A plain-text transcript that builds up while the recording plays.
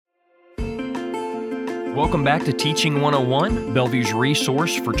Welcome back to Teaching 101, Bellevue's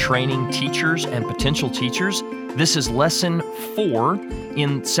resource for training teachers and potential teachers. This is Lesson 4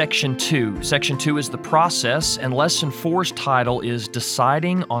 in Section 2. Section 2 is the process, and Lesson 4's title is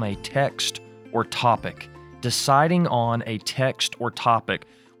Deciding on a Text or Topic. Deciding on a text or topic.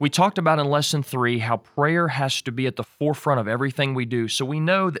 We talked about in Lesson 3 how prayer has to be at the forefront of everything we do, so we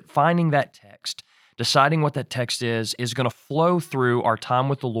know that finding that text, deciding what that text is going to flow through our time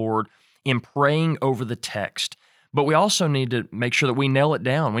with the Lord in praying over the text. But we also need to make sure that we nail it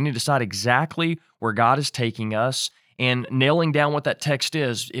down. We need to decide exactly where God is taking us and nailing down what that text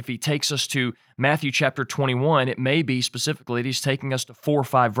is. If He takes us to Matthew chapter 21, it may be specifically that He's taking us to 4 or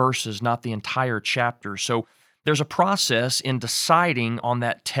 5 verses, not the entire chapter. So there's a process in deciding on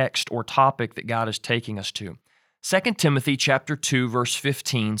that text or topic that God is taking us to. 2 Timothy chapter 2, verse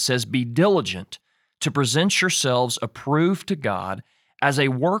 15 says, "Be diligent to present yourselves approved to God as a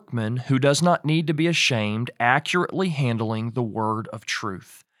workman who does not need to be ashamed, accurately handling the word of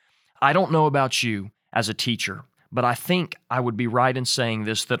truth." I don't know about you as a teacher, but I think I would be right in saying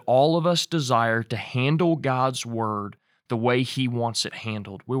this, that all of us desire to handle God's word the way He wants it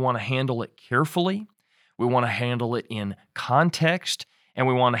handled. We want to handle it carefully, we want to handle it in context, and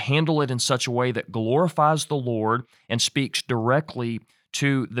we want to handle it in such a way that glorifies the Lord and speaks directly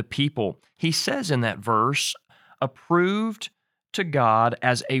to the people. He says in that verse, approved to God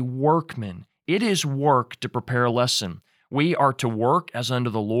as a workman. It is work to prepare a lesson. We are to work as unto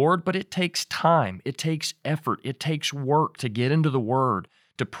the Lord, but it takes time. It takes effort. It takes work to get into the Word,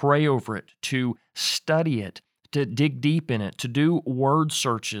 to pray over it, to study it, to dig deep in it, to do word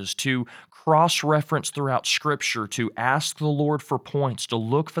searches, to cross-reference throughout Scripture, to ask the Lord for points, to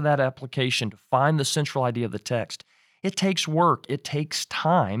look for that application, to find the central idea of the text. It takes work. It takes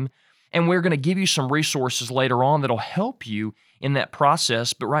time. And we're going to give you some resources later on that'll help you in that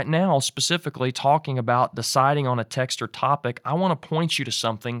process. But right now, specifically talking about deciding on a text or topic, I want to point you to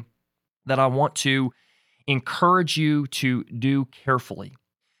something that I want to encourage you to do carefully.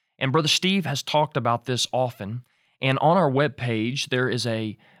 And Brother Steve has talked about this often. And on our webpage, there is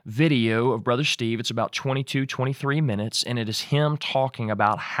a video of Brother Steve. It's about 22, 23 minutes, and it is him talking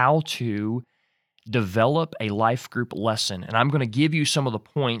about how to develop a life group lesson. And I'm going to give you some of the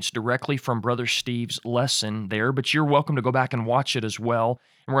points directly from Brother Steve's lesson there, but you're welcome to go back and watch it as well.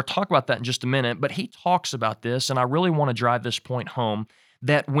 And we're going to talk about that in just a minute, but he talks about this, and I really want to drive this point home,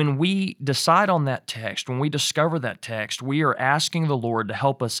 that when we decide on that text, when we discover that text, we are asking the Lord to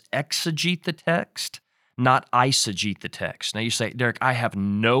help us exegete the text, not eisegete the text. Now you say, Derek, I have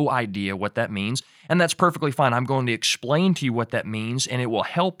no idea what that means, and that's perfectly fine. I'm going to explain to you what that means, and it will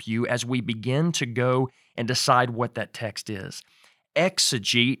help you as we begin to go and decide what that text is.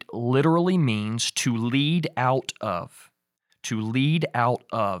 Exegete literally means to lead out of. To lead out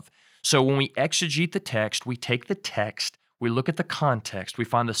of. So when we exegete the text, we take the text, we look at the context, we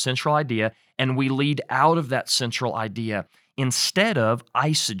find the central idea, and we lead out of that central idea instead of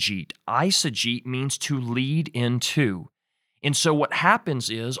eisegete. Eisegete means to lead into. And so what happens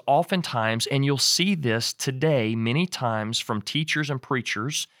is oftentimes, and you'll see this today many times from teachers and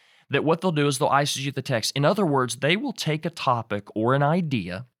preachers, that what they'll do is they'll eisegete the text. In other words, they will take a topic or an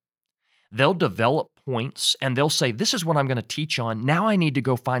idea, they'll develop points, and they'll say, this is what I'm going to teach on. Now I need to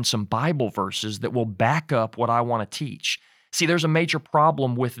go find some Bible verses that will back up what I want to teach. See, there's a major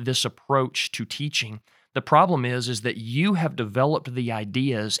problem with this approach to teaching. The problem is that you have developed the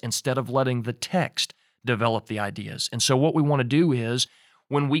ideas instead of letting the text develop the ideas. And so what we want to do is,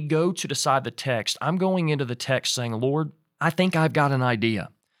 when we go to decide the text, I'm going into the text saying, Lord, I think I've got an idea,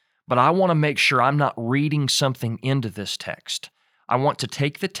 but I want to make sure I'm not reading something into this text. I want to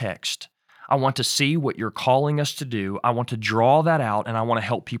take the text, I want to see what you're calling us to do, I want to draw that out, and I want to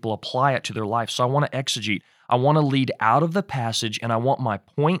help people apply it to their life. So I want to exegete. I want to lead out of the passage, and I want my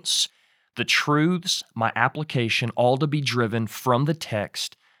points, the truths, my application, all to be driven from the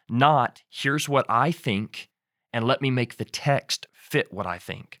text, not here's what I think, and let me make the text fit what I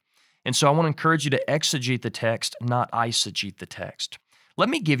think. And so I want to encourage you to exegete the text, not eisegete the text. Let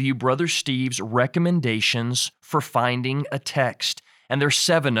me give you Brother Steve's recommendations for finding a text. And there's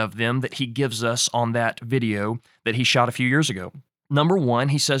 7 of them that he gives us on that video that he shot a few years ago. Number 1,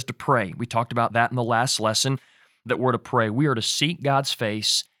 he says to pray. We talked about that in the last lesson, that we're to pray. We are to seek God's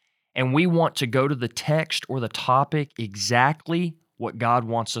face, and we want to go to the text or the topic exactly what God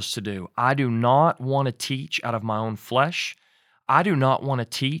wants us to do. I do not want to teach out of my own flesh. I do not want to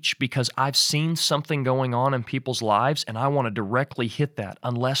teach because I've seen something going on in people's lives, and I want to directly hit that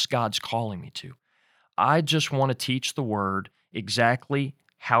unless God's calling me to. I just want to teach the Word exactly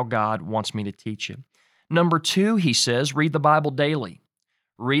how God wants me to teach it. Number 2, he says, read the Bible daily.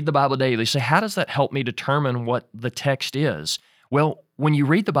 read the Bible daily. Say, how does that help me determine what the text is? Well, when you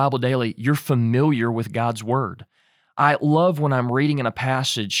read the Bible daily, you're familiar with God's Word. I love when I'm reading in a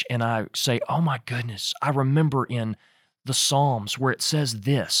passage and I say, oh my goodness, I remember in the Psalms where it says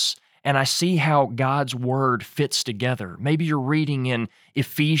this, and I see how God's Word fits together. Maybe you're reading in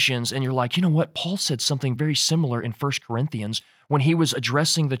Ephesians and you're like, you know what? Paul said something very similar in 1 Corinthians when he was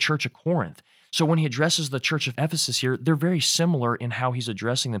addressing the church of Corinth. So when he addresses the church of Ephesus here, they're very similar in how he's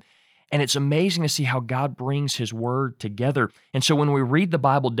addressing them. And it's amazing to see how God brings His Word together. And so when we read the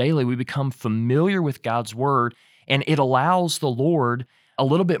Bible daily, we become familiar with God's Word, and it allows the Lord a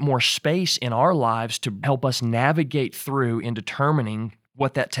little bit more space in our lives to help us navigate through in determining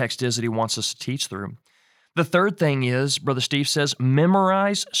what that text is that He wants us to teach through. The third thing is, Brother Steve says,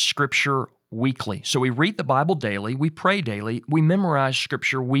 memorize Scripture weekly. So we read the Bible daily, we pray daily, we memorize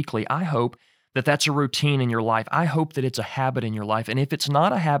Scripture weekly. I hope that that's a routine in your life. I hope that it's a habit in your life. And if it's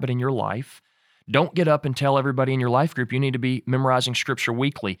not a habit in your life, don't get up and tell everybody in your life group you need to be memorizing Scripture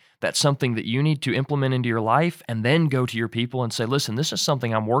weekly. That's something that you need to implement into your life and then go to your people and say, listen, this is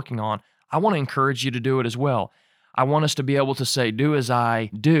something I'm working on. I want to encourage you to do it as well. I want us to be able to say, do as I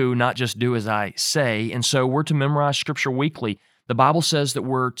do, not just do as I say. And so we're to memorize Scripture weekly. The Bible says that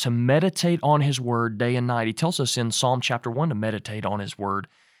we're to meditate on His Word day and night. He tells us in Psalm chapter 1 to meditate on His Word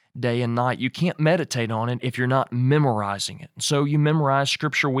day and night. You can't meditate on it if you're not memorizing it. So you memorize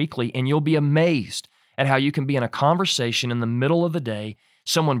Scripture weekly, and you'll be amazed at how you can be in a conversation in the middle of the day.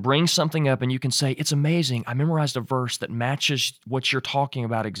 Someone brings something up, and you can say, it's amazing. I memorized a verse that matches what you're talking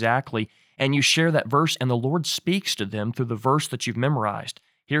about exactly. And you share that verse, and the Lord speaks to them through the verse that you've memorized.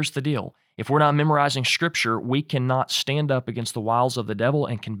 Here's the deal. If we're not memorizing Scripture, we cannot stand up against the wiles of the devil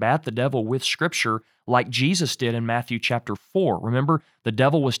and combat the devil with Scripture like Jesus did in Matthew chapter 4. Remember, the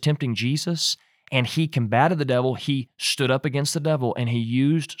devil was tempting Jesus, and He combated the devil. He stood up against the devil, and He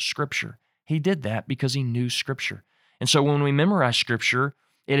used Scripture. He did that because He knew Scripture. And so when we memorize Scripture,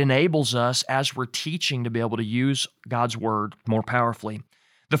 it enables us, as we're teaching, to be able to use God's Word more powerfully.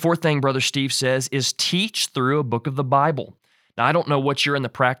 The fourth thing Brother Steve says is teach through a book of the Bible. Now, I don't know what you're in the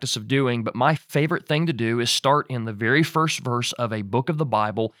practice of doing, but my favorite thing to do is start in the very first verse of a book of the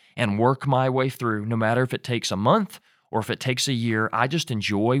Bible and work my way through, no matter if it takes a month or if it takes a year. I just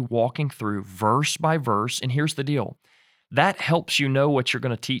enjoy walking through verse by verse, and here's the deal. That helps you know what you're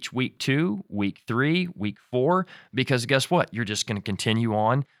going to teach week 2, week 3, week 4, because guess what? You're just going to continue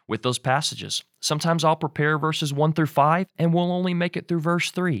on with those passages. Sometimes I'll prepare verses 1 through 5, and we'll only make it through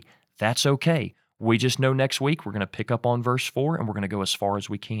verse 3. That's okay. We just know next week we're going to pick up on verse 4, and we're going to go as far as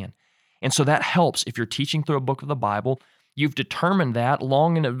we can. And so that helps if you're teaching through a book of the Bible. You've determined that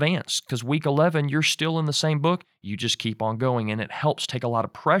long in advance, because week 11, you're still in the same book. You just keep on going, and it helps take a lot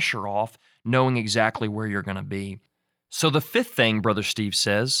of pressure off knowing exactly where you're going to be. So the fifth thing, Brother Steve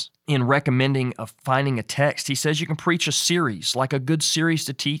says, in recommending of finding a text, he says you can preach a series. Like a good series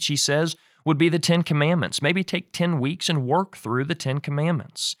to teach, he says, would be the 10 Commandments. Maybe take 10 weeks and work through the 10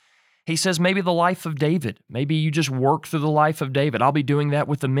 Commandments. He says maybe the life of David. Maybe you just work through the life of David. I'll be doing that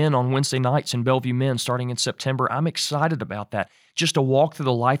with the men on Wednesday nights in Bellevue Men starting in September. I'm excited about that, just to walk through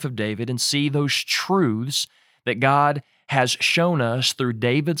the life of David and see those truths that God has shown us through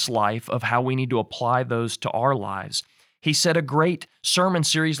David's life of how we need to apply those to our lives. He said a great sermon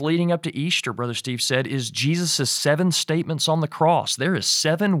series leading up to Easter, Brother Steve said, is Jesus' 7 statements on the cross. There is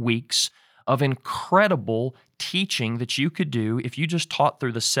 7 weeks of incredible teaching that you could do if you just taught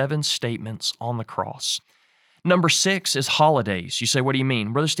through the 7 statements on the cross. Number 6 is holidays. You say, what do you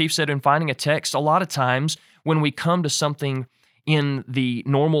mean? Brother Steve said in finding a text, a lot of times when we come to something in the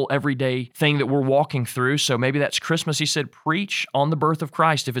normal everyday thing that we're walking through, so maybe that's Christmas, he said, preach on the birth of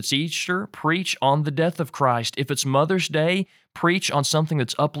Christ. If it's Easter, preach on the death of Christ. If it's Mother's Day, preach on something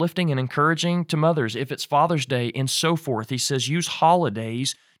that's uplifting and encouraging to mothers. If it's Father's Day, and so forth. He says use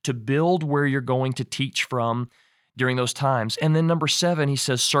holidays to build where you're going to teach from during those times. And then number 7, he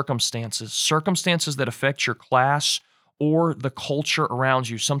says circumstances. Circumstances that affect your class or the culture around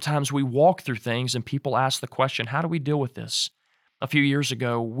you. Sometimes we walk through things and people ask the question, how do we deal with this? A few years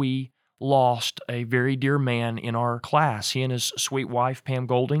ago, we lost a very dear man in our class. He and his sweet wife, Pam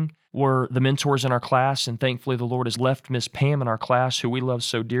Golding, were the mentors in our class, and thankfully the Lord has left Miss Pam in our class, who we love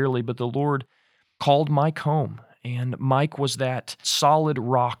so dearly, but the Lord called Mike home. And Mike was that solid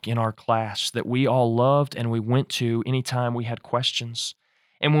rock in our class that we all loved and we went to anytime we had questions.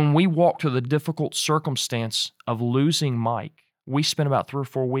 And when we walked through the difficult circumstance of losing Mike, we spent about 3 or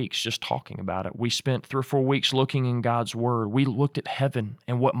 4 weeks just talking about it. We spent 3 or 4 weeks looking in God's Word. We looked at heaven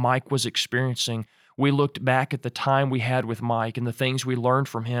and what Mike was experiencing. We looked back at the time we had with Mike and the things we learned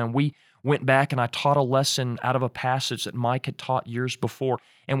from him. We went back and I taught a lesson out of a passage that Mike had taught years before,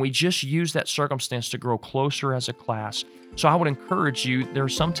 and we just used that circumstance to grow closer as a class. So I would encourage you, there are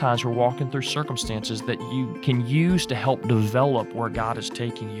some times we're walking through circumstances that you can use to help develop where God is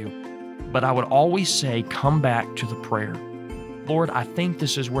taking you. But I would always say, come back to the prayer. Lord, I think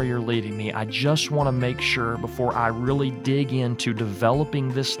this is where you're leading me. I just want to make sure before I really dig into developing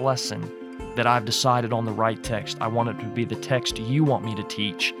this lesson that I've decided on the right text. I want it to be the text you want me to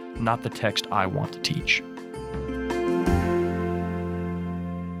teach, not the text I want to teach.